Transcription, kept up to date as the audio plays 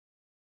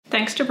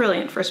Thanks to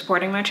Brilliant for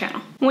supporting my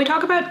channel. When we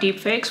talk about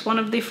deepfakes, one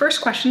of the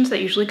first questions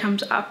that usually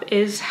comes up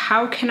is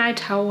how can I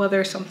tell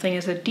whether something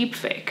is a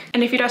deepfake?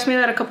 And if you'd asked me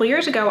that a couple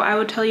years ago, I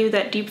would tell you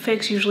that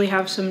deepfakes usually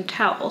have some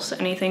tells,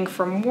 anything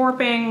from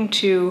warping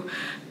to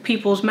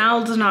people's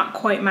mouths not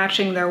quite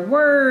matching their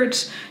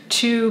words,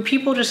 to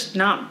people just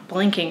not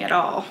blinking at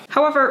all.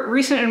 However,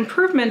 recent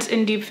improvements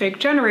in deepfake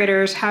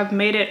generators have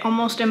made it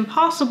almost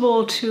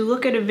impossible to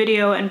look at a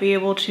video and be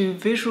able to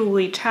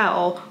visually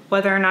tell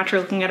whether or not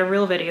you're looking at a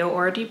real video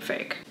or a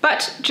deepfake.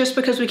 But just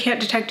because we can't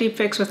detect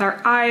deepfakes with our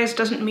eyes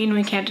doesn't mean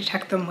we can't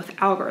detect them with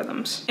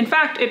algorithms. In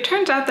fact, it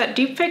turns out that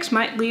deepfakes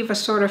might leave a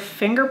sort of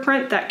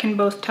fingerprint that can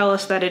both tell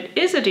us that it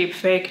is a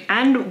deepfake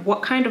and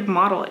what kind of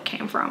model it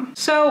came from.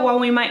 So while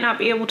we might not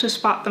be able to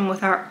spot them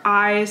with our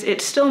eyes,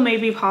 it still may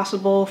be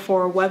possible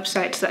for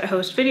websites that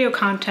host video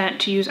content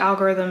to use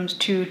algorithms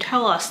to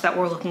tell us that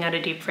we're looking at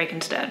a deepfake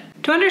instead.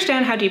 To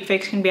understand how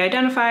deepfakes can be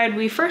identified,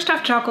 we first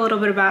have to talk a little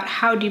bit about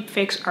how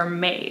deepfakes are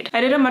made.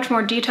 I did a much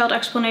more detailed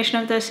explanation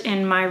of this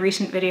in my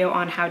recent video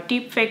on how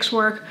deepfakes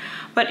work,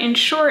 but in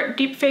short,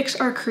 deepfakes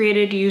are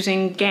created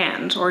using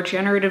GANs, or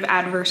generative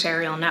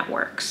adversarial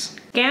networks.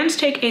 GANs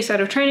take a set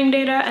of training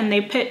data and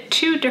they pit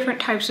two different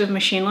types of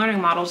machine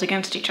learning models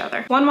against each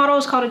other. One model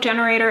is called a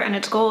generator and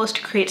its goal is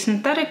to create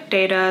synthetic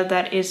data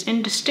that is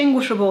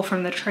indistinguishable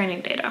from the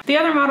training data. The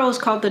other model is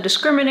called the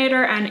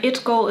discriminator and its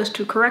goal is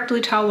to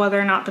correctly tell whether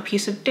or not the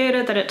piece of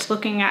data that it's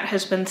looking at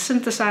has been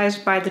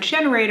synthesized by the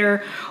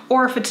generator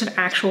or if it's an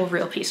actual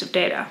real piece of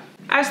data.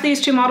 As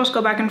these two models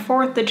go back and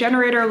forth, the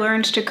generator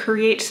learns to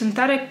create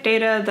synthetic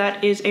data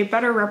that is a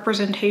better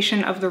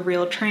representation of the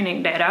real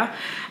training data,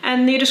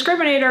 and the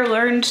discriminator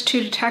learns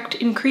to detect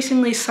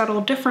increasingly subtle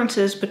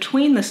differences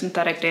between the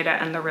synthetic data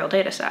and the real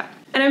data set.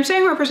 And I'm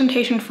saying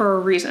representation for a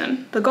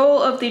reason. The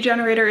goal of the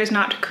generator is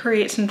not to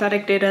create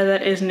synthetic data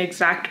that is an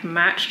exact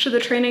match to the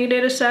training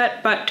data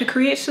set, but to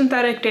create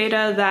synthetic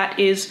data that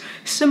is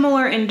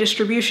similar in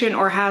distribution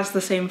or has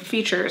the same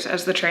features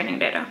as the training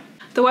data.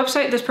 The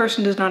website This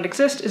Person Does Not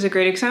Exist is a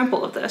great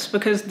example of this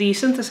because the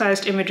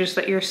synthesized images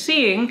that you're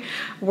seeing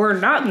were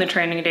not in the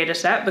training data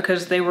set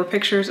because they were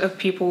pictures of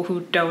people who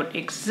don't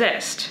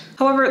exist.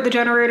 However, the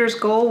generator's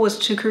goal was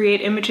to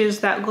create images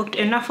that looked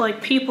enough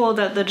like people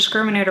that the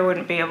discriminator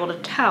wouldn't be able to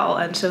tell,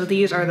 and so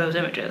these are those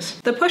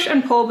images. The push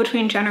and pull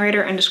between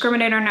generator and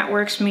discriminator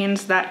networks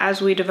means that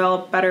as we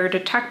develop better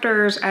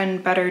detectors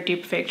and better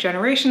deepfake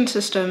generation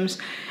systems,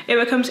 it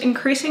becomes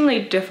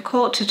increasingly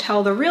difficult to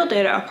tell the real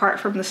data apart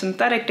from the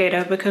synthetic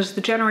data because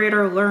the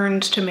generator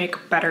learns to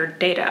make better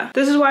data.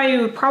 This is why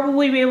you would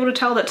probably be able to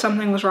tell that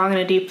something was wrong in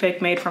a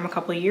deepfake made from a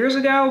couple of years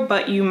ago,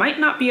 but you might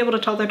not be able to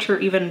tell that you're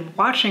even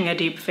watching a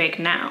deepfake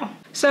now.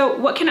 So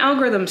what can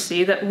algorithms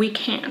see that we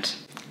can't?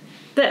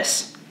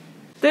 This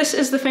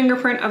is the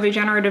fingerprint of a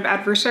generative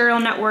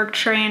adversarial network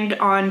trained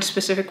on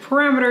specific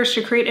parameters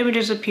to create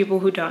images of people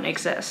who don't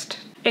exist.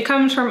 It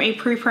comes from a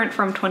preprint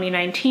from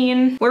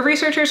 2019, where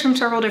researchers from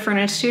several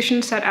different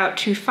institutions set out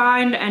to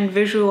find and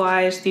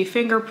visualize the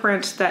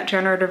fingerprints that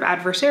generative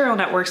adversarial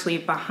networks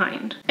leave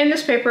behind. In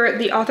this paper,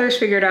 the authors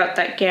figured out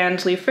that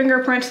GANs leave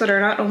fingerprints that are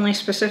not only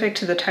specific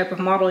to the type of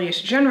model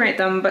used to generate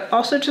them, but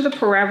also to the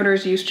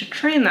parameters used to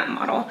train that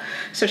model,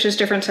 such as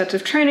different sets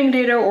of training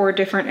data or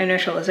different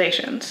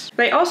initializations.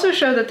 They also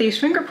show that these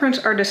fingerprints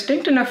are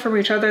distinct enough from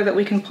each other that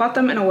we can plot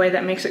them in a way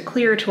that makes it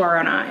clear to our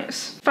own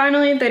eyes.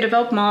 Finally, they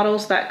developed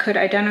models that could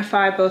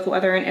identify both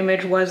whether an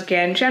image was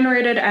GAN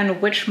generated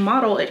and which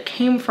model it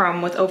came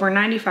from with over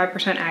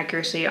 95%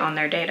 accuracy on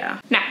their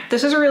data. Now,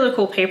 this is a really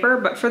cool paper,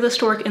 but for this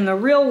to work in the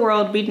real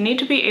world, we'd need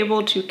to be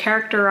able to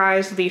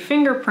characterize the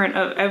fingerprint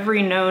of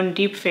every known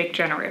deepfake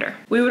generator.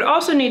 We would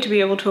also need to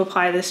be able to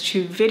apply this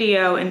to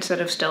video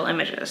instead of still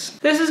images.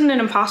 This isn't an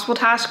impossible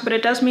task, but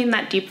it does mean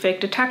that deepfake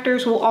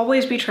detectors will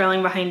always be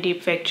trailing behind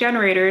deepfake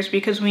generators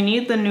because we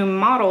need the new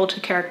model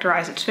to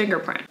characterize its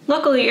fingerprint.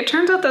 Luckily, it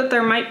turns out that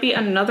there might be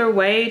another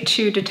way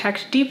to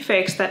detect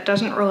deepfakes that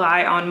doesn't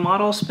rely on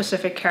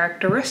model-specific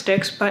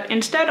characteristics, but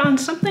instead on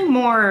something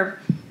more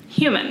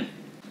human.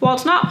 While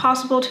it's not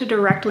possible to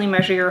directly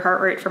measure your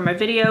heart rate from a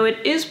video, it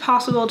is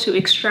possible to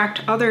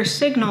extract other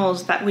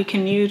signals that we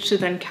can use to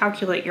then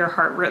calculate your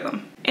heart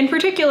rhythm. In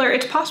particular,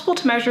 it's possible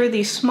to measure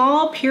the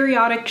small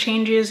periodic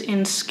changes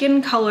in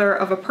skin color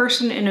of a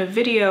person in a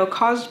video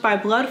caused by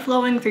blood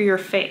flowing through your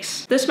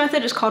face. This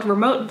method is called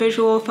remote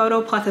visual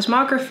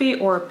photoplethysmography,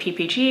 or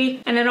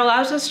PPG, and it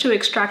allows us to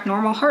extract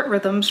normal heart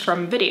rhythms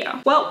from video.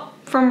 Well,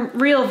 from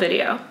real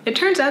video. It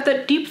turns out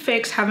that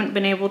deepfakes haven't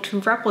been able to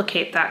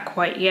replicate that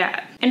quite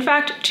yet. In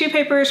fact, two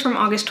papers from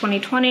August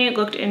 2020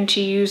 looked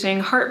into using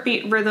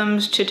heartbeat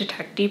rhythms to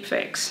detect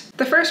deepfakes.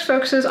 The first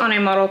focuses on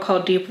a model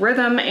called Deep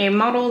Rhythm, a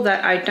model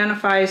that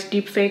identifies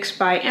deepfakes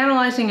by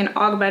analyzing an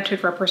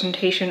augmented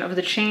representation of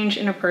the change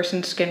in a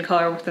person's skin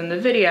color within the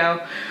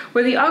video,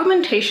 where the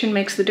augmentation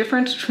makes the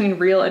difference between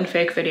real and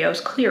fake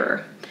videos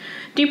clearer.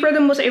 Deep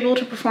Rhythm was able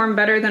to perform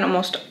better than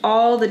almost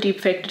all the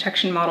deepfake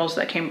detection models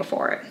that came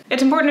before it.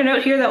 It's important to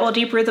note here that while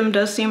Deep Rhythm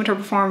does seem to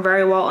perform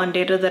very well on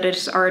data that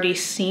it's already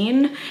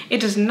seen,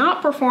 it does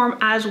not perform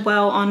as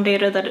well on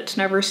data that it's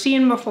never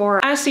seen before,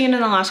 as seen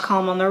in the last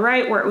column on the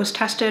right, where it was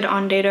tested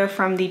on data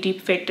from the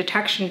Deepfake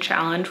Detection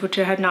Challenge, which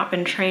it had not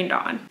been trained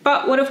on.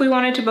 But what if we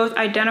wanted to both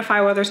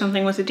identify whether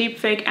something was a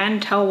deepfake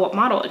and tell what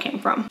model it came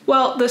from?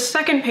 Well, the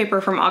second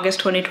paper from August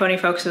 2020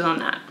 focuses on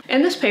that.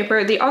 In this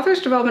paper, the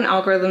authors develop an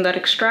algorithm that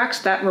extracts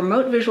that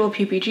remote visual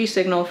PPG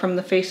signal from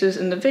the faces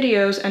in the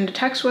videos and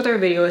detects whether a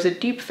video is a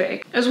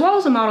deepfake, as well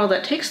as a model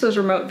that takes those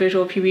remote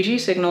visual PPG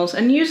signals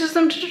and uses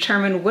them to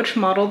determine which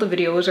model the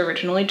video was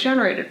originally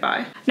generated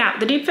by. Now,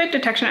 the deepfake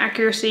detection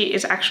accuracy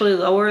is actually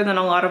lower than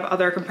a lot of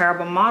other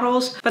comparable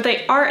models, but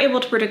they are able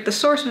to predict the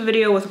source of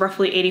video with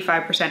roughly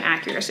 85%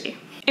 accuracy.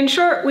 In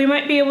short, we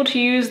might be able to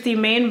use the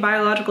main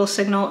biological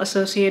signal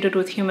associated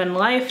with human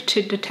life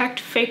to detect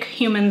fake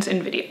humans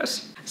in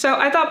videos. So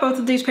I thought both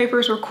of these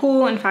papers were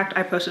cool. In fact,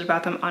 I posted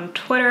about them on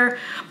Twitter,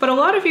 but a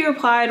lot of you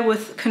replied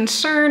with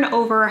concern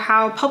over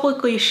how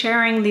publicly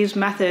sharing these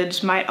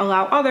methods might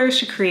allow others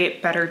to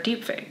create better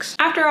deepfakes.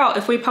 After all,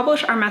 if we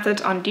publish our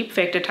methods on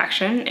deepfake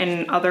detection,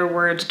 in other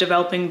words,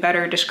 developing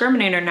better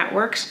discriminator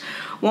networks,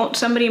 won't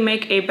somebody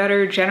make a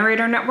better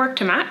generator network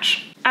to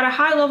match? At a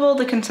high level,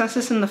 the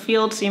consensus in the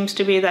field seems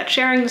to be that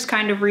sharing this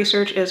kind of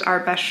research is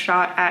our best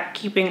shot at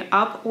keeping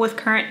up with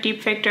current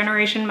deepfake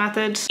generation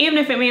methods, even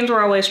if it means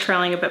we're always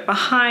trailing a bit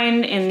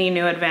behind in the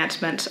new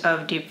advancements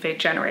of deepfake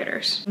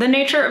generators. The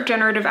nature of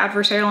generative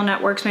adversarial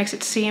networks makes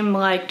it seem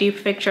like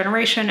deepfake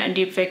generation and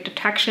deepfake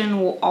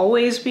detection will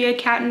always be a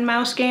cat and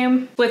mouse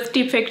game, with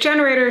deepfake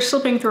generators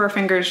slipping through our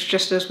fingers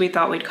just as we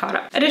thought we'd caught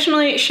up.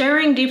 Additionally,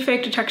 sharing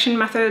deepfake detection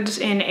methods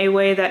in a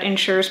way that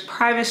ensures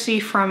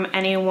privacy from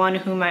anyone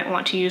who might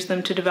want to use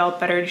them to develop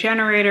better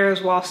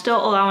generators while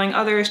still allowing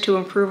others to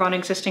improve on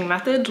existing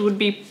methods would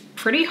be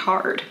pretty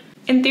hard.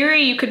 In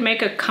theory, you could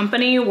make a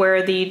company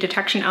where the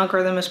detection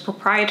algorithm is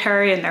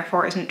proprietary and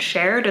therefore isn't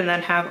shared, and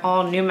then have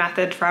all new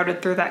methods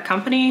routed through that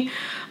company.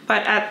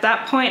 But at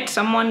that point,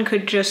 someone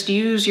could just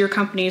use your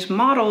company's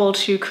model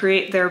to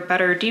create their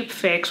better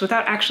deepfakes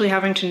without actually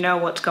having to know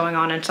what's going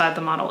on inside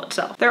the model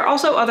itself. There are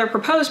also other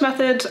proposed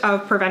methods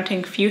of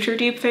preventing future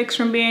deepfakes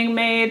from being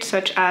made,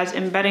 such as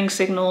embedding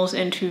signals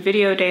into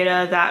video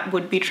data that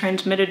would be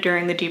transmitted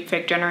during the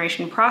deepfake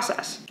generation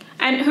process.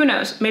 And who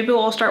knows, maybe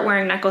we'll start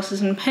wearing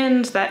necklaces and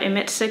pins that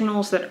emit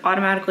signals that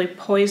automatically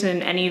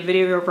poison any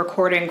video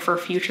recording for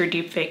future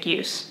deepfake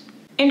use.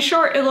 In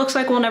short, it looks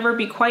like we'll never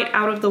be quite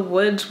out of the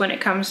woods when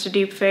it comes to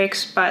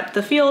deepfakes, but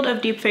the field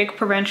of deepfake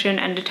prevention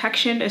and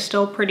detection is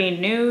still pretty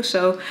new,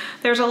 so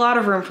there's a lot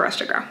of room for us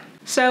to grow.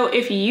 So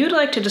if you'd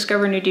like to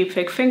discover new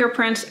deepfake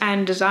fingerprints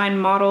and design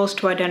models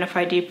to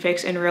identify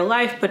deepfakes in real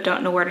life but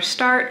don't know where to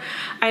start,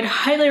 I'd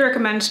highly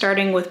recommend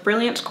starting with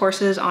Brilliant's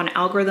courses on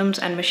algorithms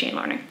and machine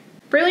learning.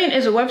 Brilliant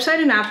is a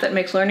website and app that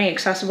makes learning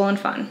accessible and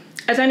fun.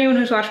 As anyone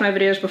who's watched my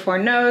videos before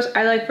knows,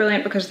 I like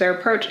Brilliant because their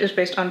approach is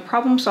based on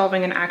problem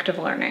solving and active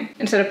learning.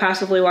 Instead of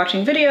passively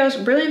watching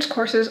videos, Brilliant's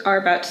courses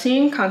are about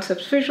seeing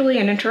concepts visually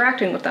and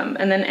interacting with them,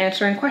 and then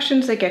answering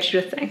questions that get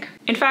you to think.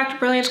 In fact,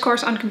 Brilliant's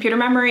course on computer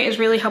memory is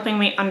really helping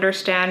me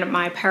understand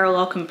my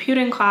parallel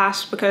computing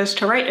class, because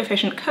to write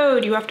efficient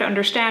code, you have to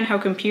understand how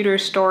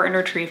computers store and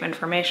retrieve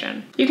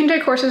information. You can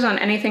take courses on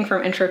anything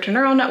from intro to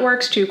neural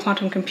networks to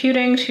quantum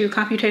computing to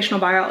computational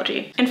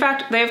biology. In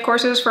fact, they have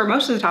courses for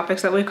most of the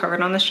topics that we've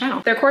covered on this channel.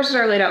 Their courses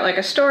are laid out like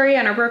a story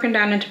and are broken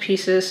down into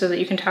pieces so that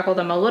you can tackle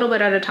them a little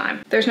bit at a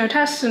time. There's no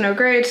tests and no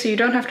grades, so you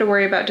don't have to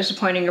worry about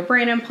disappointing your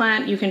brain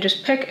implant. You can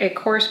just pick a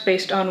course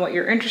based on what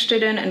you're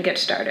interested in and get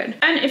started.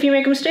 And if you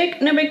make a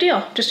mistake, no big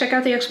deal. Just check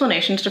out the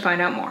explanations to find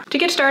out more. To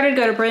get started,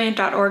 go to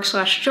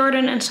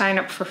brilliant.org/Jordan and sign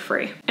up for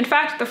free. In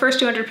fact, the first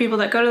 200 people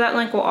that go to that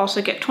link will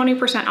also get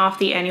 20% off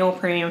the annual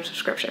premium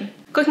subscription.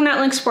 Clicking that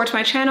link supports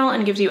my channel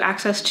and gives you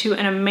access to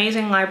an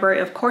amazing library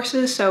of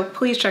courses, so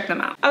please check them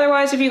out.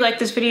 Otherwise, if you like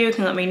this video, you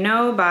can let me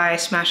know by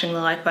smashing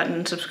the like button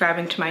and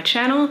subscribing to my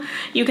channel.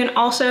 You can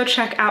also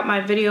check out my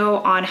video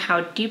on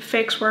how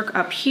deepfakes work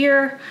up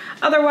here.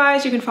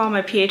 Otherwise, you can follow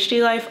my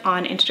PhD life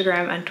on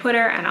Instagram and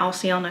Twitter, and I'll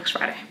see y'all next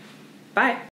Friday. Bye.